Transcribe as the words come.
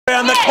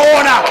around the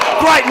corner.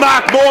 Great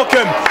Mark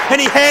Morecambe,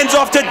 and he hands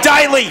off to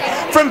Daly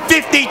from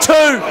 52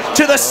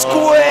 to the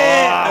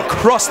square,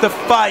 across the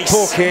face.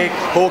 Poor kick.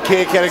 Poor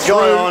kick, had a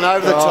guy on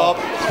over the top.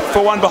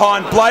 For one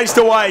behind, blazed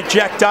away,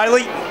 Jack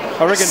Daly.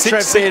 I reckon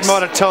Trev Beard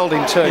might have told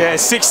him too. Yeah,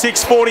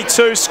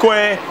 6-6-42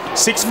 square,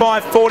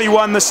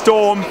 6-5-41 the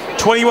Storm,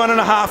 21 and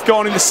a half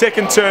gone in the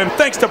second term.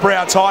 Thanks to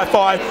Browns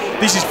Hi-Fi.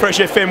 This is Fresh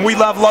FM. We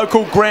love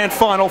local grand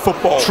final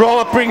football.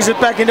 Trollope brings it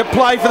back into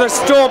play for the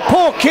Storm.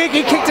 Poor kick,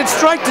 he kicked it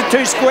straight to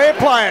two square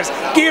players.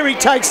 Geary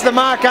takes the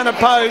mark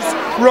unopposed,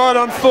 right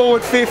on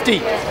forward 50.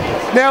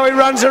 Now he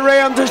runs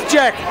around as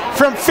Jack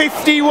from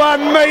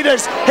 51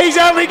 metres. He's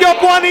only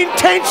got one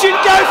intention,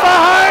 go for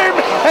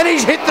home, and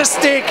he's hit the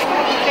stick.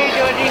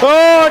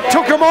 Oh, it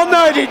took him on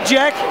though, did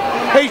Jack.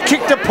 He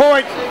kicked a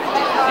point.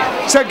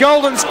 So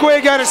Golden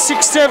Square go to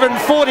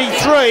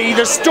 6-7-43.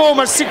 The Storm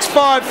are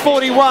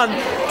 6-5-41.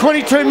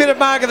 22-minute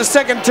mark of the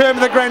second term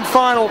of the grand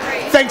final,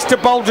 thanks to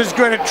Bolger's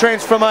Granite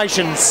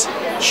transformations.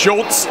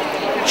 Schultz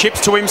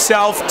chips to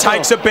himself,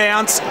 takes a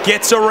bounce,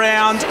 gets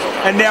around,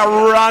 and now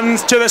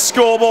runs to the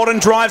scoreboard and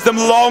drives them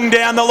long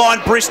down the line.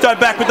 Bristow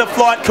back with the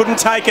flight, couldn't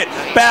take it.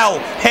 Bell,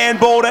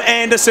 handball to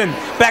Anderson,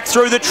 back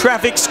through the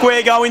traffic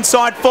square, go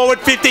inside forward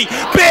 50.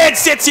 Baird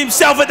sets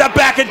himself at the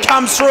back and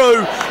comes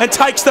through and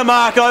takes the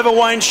mark over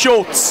Wayne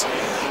Schultz.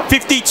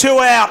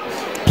 52 out.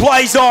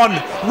 Plays on,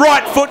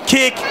 right foot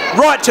kick,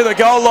 right to the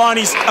goal line.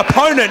 His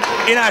opponent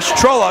in Ash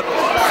Trollope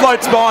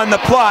floats behind the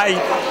play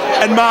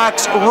and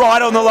marks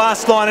right on the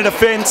last line of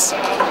defence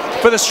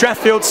for the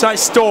Strathfieldsaye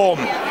Storm.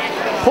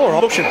 Poor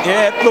option.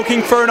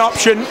 Looking for an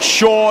option,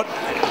 short,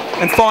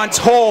 and finds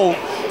Hall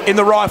in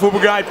the Rifle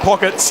Brigade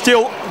pocket,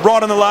 still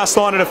right on the last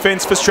line of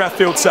defence for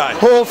Strathfieldsaye.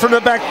 Hall from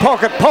the back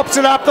pocket, pops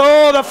it up.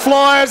 Oh, the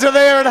Flyers are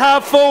there at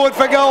half forward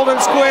for Golden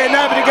Square.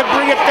 Nobody can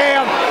bring it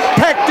down.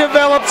 Pack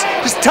develops,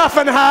 just tough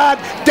and hard.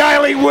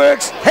 Daly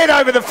works, head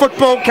over the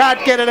football,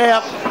 can't get it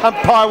out.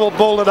 Umpire will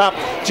ball it up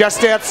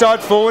just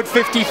outside forward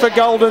 50 for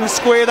Golden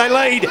Square. They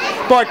lead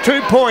by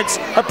 2 points,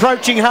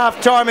 approaching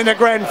half time in the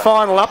grand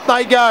final. Up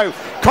they go.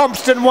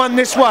 Compston won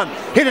this one.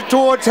 Hit it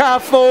towards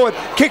half forward.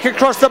 Kick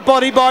across the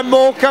body by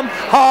Morecambe.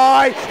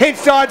 High,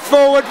 inside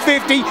forward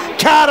 50.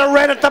 Carter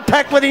ran at the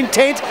pack with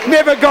intent.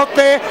 Never got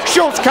there.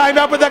 Schultz came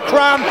up with a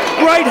crumb.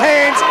 Great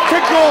hands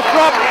to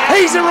Gorthrop.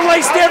 He's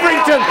released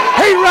Everington.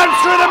 He runs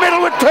through the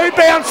middle with two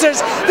bounces.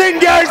 Then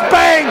goes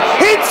bang.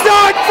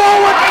 Inside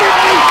forward 50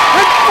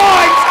 and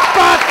finds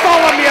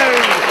Bartholomew.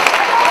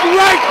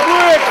 Great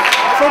work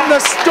from the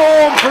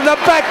Storm, from the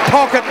back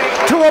pocket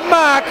to a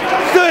mark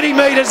 30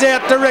 metres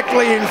out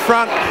directly in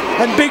front,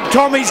 and Big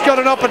Tommy's got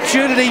an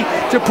opportunity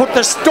to put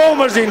the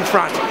Stormers in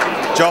front.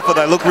 Joffa,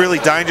 they look really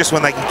dangerous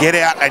when they can get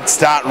out and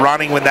start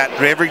running. When that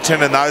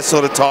Everington and those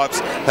sort of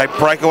types, they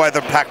break away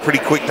the pack pretty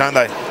quick, don't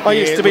they? I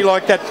used to be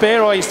like that,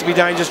 Bear. I used to be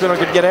dangerous when I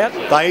could get out.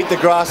 They eat the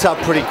grass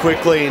up pretty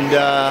quickly, and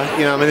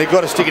they've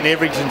got to stick in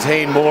Everington's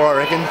hand more, I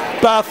reckon.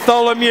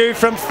 Bartholomew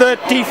from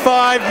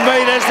 35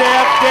 metres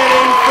out, dead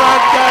in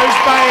front, goes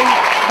bang,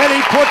 and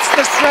he puts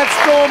the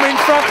Strathstorm in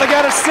front. They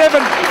go to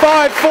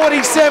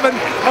 7-5-47,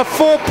 a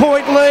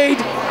 4-point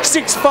lead.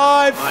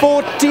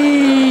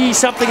 6-5-40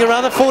 something or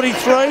other, 43.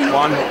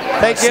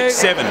 Thank you.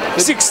 6-7.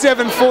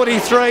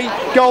 6-7-43.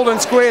 Golden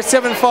Square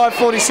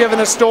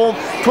 7-5-47 a Storm.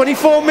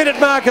 24-minute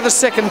mark of the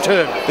second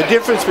term. The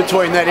difference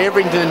between that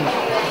Everington,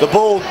 the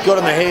ball got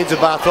in the hands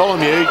of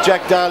Bartholomew.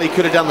 Jack Daly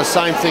could have done the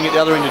same thing at the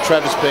other end of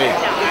Travis Beard.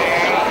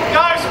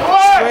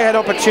 Square had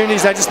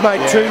opportunities, they just made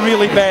two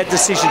really bad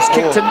decisions.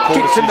 Kick to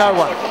no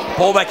one.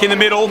 Ball back in the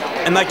middle,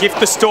 and they give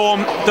the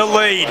Storm the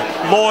lead.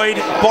 Lloyd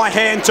by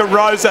hand to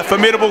Rosa.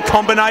 Formidable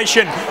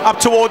combination up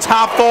towards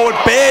half forward.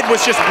 Baird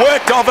was just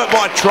worked off it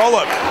by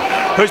Trollope,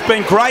 who's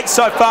been great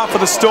so far for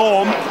the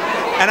Storm.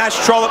 And Ash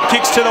Trollope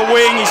kicks to the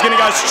wing. He's going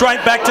to go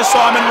straight back to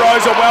Simon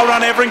Rosa. Well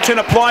run, Everington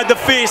applied the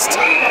fist.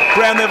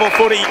 Ground level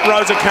footy.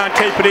 Rosa can't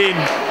keep it in.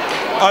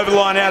 Over the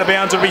line, out of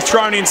bounds. It'll be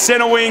thrown in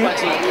centre wing.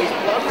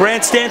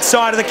 Grandstand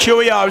side of the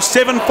QEO.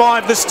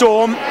 7-5 the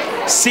Storm.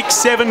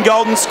 6-7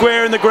 Golden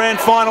Square in the grand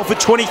final for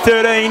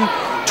 2013.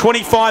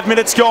 25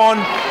 minutes gone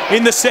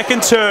in the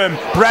second term.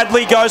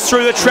 Bradley goes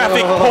through the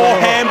traffic. Poor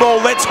handball.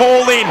 Lets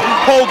Hall in.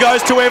 Hall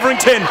goes to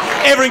Everington.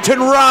 Everington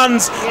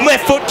runs.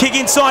 Left foot kick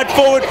inside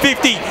forward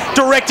 50.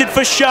 Directed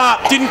for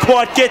Sharp. Didn't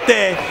quite get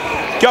there.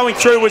 Going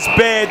through was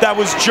Baird. That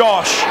was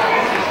Josh.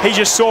 He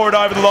just saw it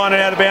over the line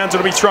and out of bounds.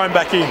 It'll be thrown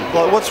back in.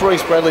 Well, what's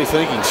Reece Bradley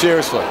thinking?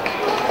 Seriously.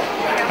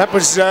 That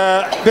was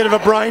a bit of a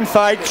brain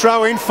fake.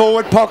 Throw in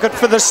forward pocket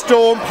for the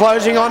Storm.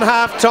 Closing on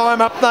half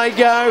time. Up they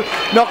go.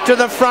 Knocked to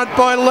the front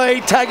by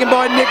Lee. Taken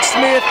by Nick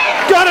Smith.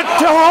 Got it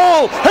to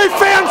Hall, who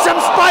found some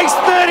space.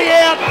 30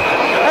 out.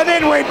 And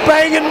then went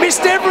bang and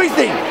missed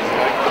everything.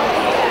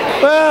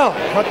 Well,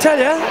 I tell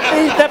you,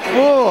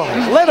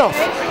 let off.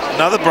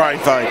 Another brain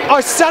fake. I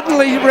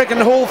suddenly reckon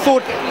Hall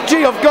thought,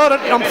 gee, I've got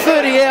it. I'm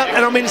 30 out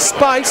and I'm in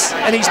space,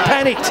 and he's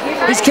panicked.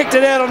 He's kicked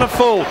it out on a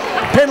full.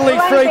 Penalty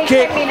free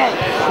kick.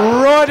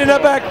 Right in the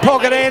back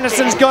pocket.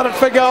 Anderson's got it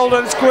for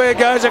Golden Square.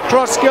 Goes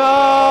across goal.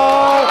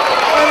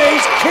 And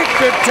he's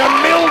kicked it to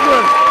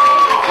Mildren.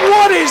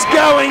 What is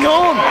going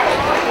on?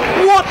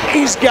 What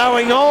is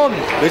going on?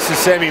 This is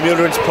Sammy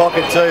Mildred's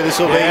pocket too. This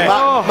will be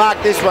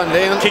mark this one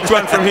down. Kicked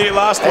one from here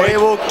last week. Yeah,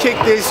 we'll kick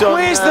this on.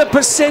 Where's the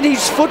percentage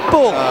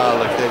football? Oh,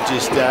 look,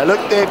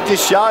 they've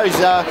just shows.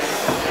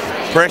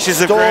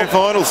 Pressures of grand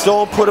finals.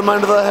 Storm put them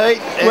under the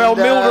heat. Well,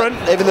 Mildred,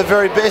 even the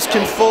very best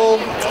can fall.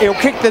 He'll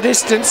kick the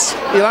distance.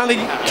 He'll only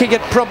kick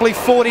it probably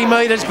 40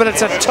 metres, but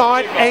it's a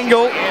tight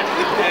angle,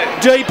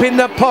 deep in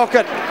the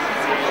pocket.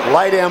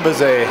 Lay down,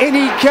 Bazaar. In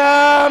he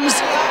comes,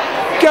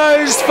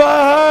 goes for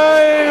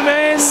home,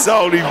 and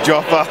Sold him,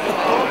 Jopper.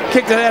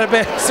 kicked it out of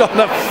bounds on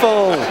the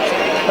full.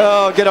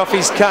 Oh, get off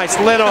his case.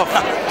 Let off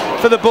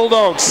for the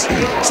Bulldogs.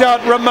 So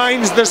it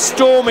remains the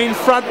Storm in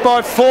front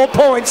by 4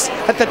 points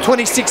at the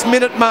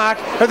 26-minute mark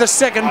of the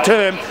second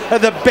term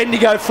of the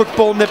Bendigo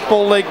Football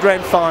Netball League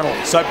Grand Final.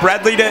 So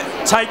Bradley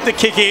to take the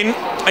kick in,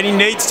 and he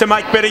needs to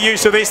make better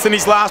use of this than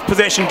his last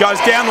possession. Goes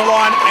down the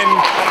line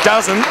and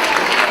doesn't,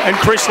 and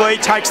Chris Lee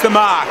takes the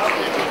mark.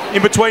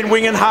 In between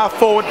wing and half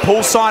forward,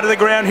 pull side of the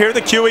ground here at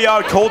the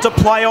QEO. Called to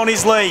play on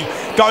his Lee.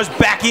 Goes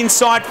back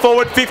inside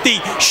forward 50.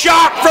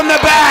 Sharp from the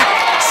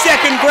back.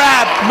 Second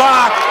grab.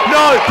 Mark.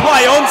 No.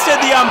 Play on,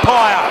 said the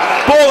umpire.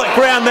 Ball at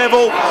ground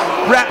level.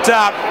 Wrapped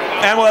up.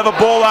 And we'll have a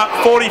ball up.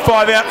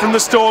 45 out from the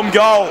Storm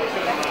goal.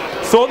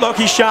 Thought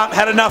Lockie Sharp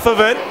had enough of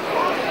it.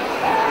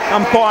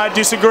 Umpire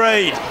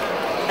disagreed.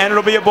 And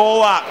it'll be a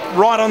ball up.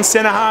 Right on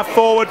centre half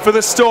forward for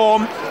the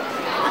Storm.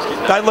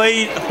 They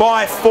lead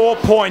by 4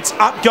 points.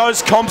 Up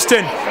goes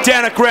Compston.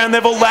 Down at ground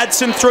level,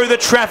 Ladson through the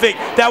traffic.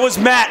 That was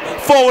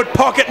Matt. Forward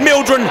pocket,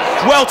 Mildren.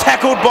 Well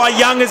tackled by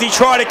Young as he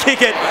tried to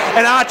kick it.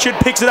 And Archard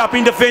picks it up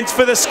in defence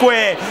for the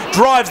square.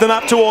 Drives them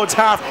up towards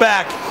half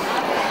back.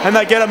 And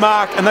they get a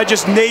mark, and they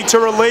just need to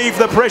relieve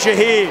the pressure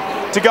here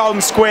to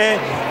Golden Square.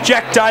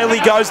 Jack Daly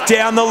goes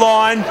down the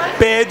line,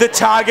 bared the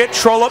target.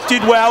 Trollope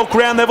did well,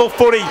 ground level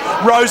footy.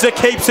 Rosa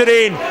keeps it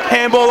in,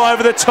 handball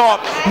over the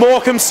top.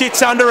 Morecambe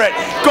sits under it.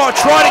 God,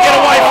 try to get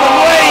away from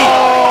Lee.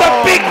 The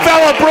big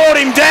fella brought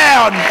him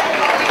down.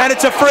 And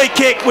it's a free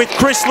kick with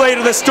Chris Lee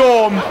to the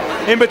Storm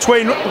in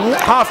between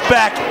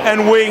half-back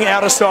and wing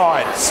out of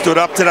side. Stood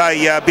up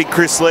today, big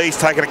Chris Lee. He's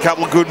taken a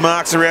couple of good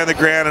marks around the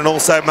ground and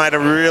also made a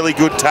really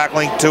good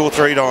tackling 2 or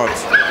 3 times.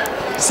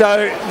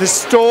 So the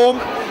Storm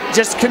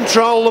just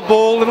control the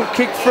ball. Little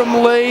kick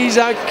from Lee's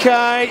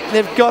okay.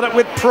 They've got it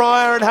with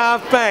Pryor at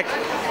half-back.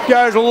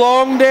 Goes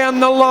long down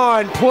the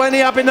line,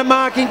 plenty up in the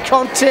marking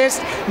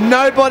contest,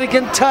 nobody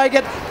can take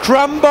it.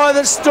 Crumb by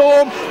the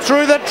Storm,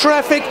 through the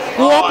traffic,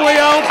 wobbly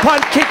old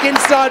punt kick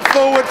inside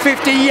forward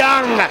 50.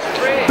 Young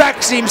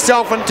backs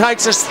himself and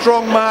takes a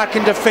strong mark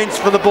in defence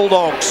for the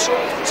Bulldogs.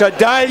 So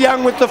Dale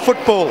Young with the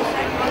football,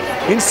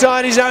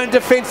 inside his own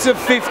defensive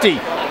 50.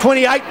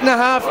 28 and a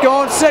half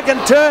gone, second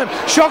term,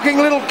 shocking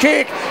little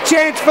kick,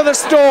 chance for the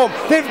Storm,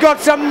 they've got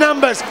some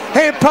numbers,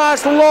 hand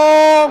pass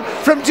long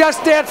from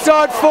just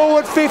outside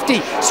forward 50,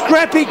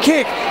 scrappy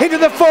kick into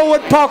the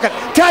forward pocket,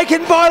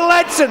 taken by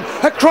Ladson,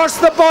 across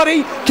the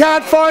body,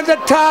 can't find the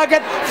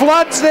target,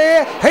 Flood's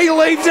there, he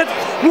leaves it,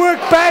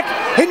 work back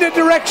in the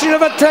direction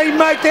of a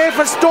teammate there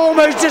for Storm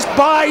who's just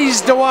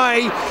blazed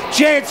away,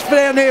 chance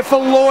down there for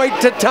Lloyd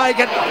to take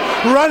it,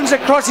 runs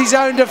across his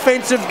own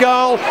defensive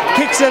goal,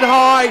 kicks it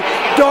high,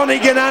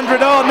 Donegan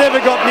under it. Oh, never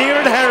got near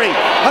it, Harry.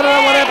 I don't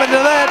know what happened to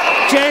that.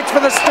 Chance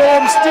for the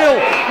Storm still.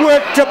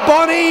 Work to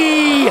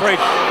Bonnie.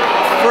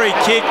 Free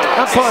kick.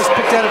 Umpire's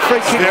picked out a free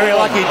kick. Very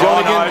lucky,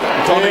 Donegan.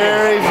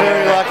 Very,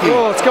 very lucky.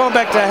 Oh, it's gone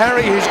back to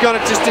Harry, who's got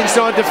it just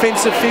inside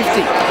defensive 50.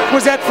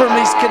 Was that from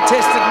his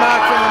contested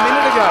mark from a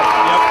minute ago?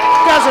 Yep.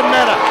 Doesn't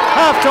matter.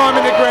 Half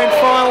time in the grand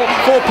final.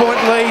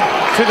 4-point lead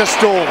to the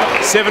Storm.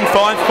 7-5,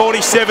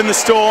 47 the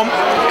Storm.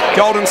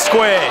 Golden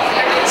Square.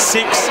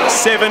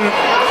 6-7,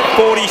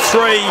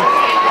 43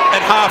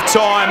 at half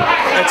time.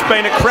 It's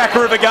been a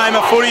cracker of a game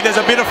of footy. There's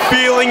a bit of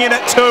feeling in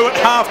it too at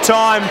half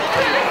time.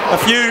 A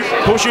few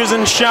pushes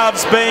and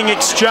shoves being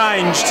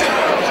exchanged.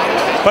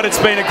 But it's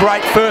been a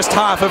great first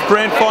half of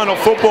grand final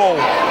football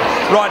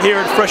right here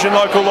at Fresh and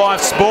Local Live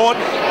Sport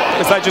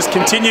as they just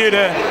continue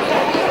to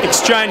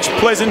exchange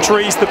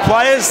pleasantries, the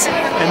players,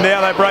 and now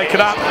they break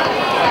it up.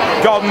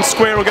 Golden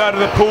Square will go to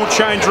the pool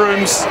change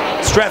rooms.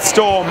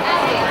 Strathstorm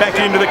back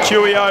into the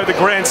QEO, the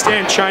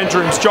grandstand change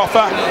rooms.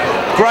 Joffa,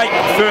 great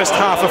first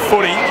half of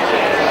footy.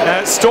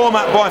 Storm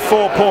up by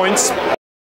 4 points.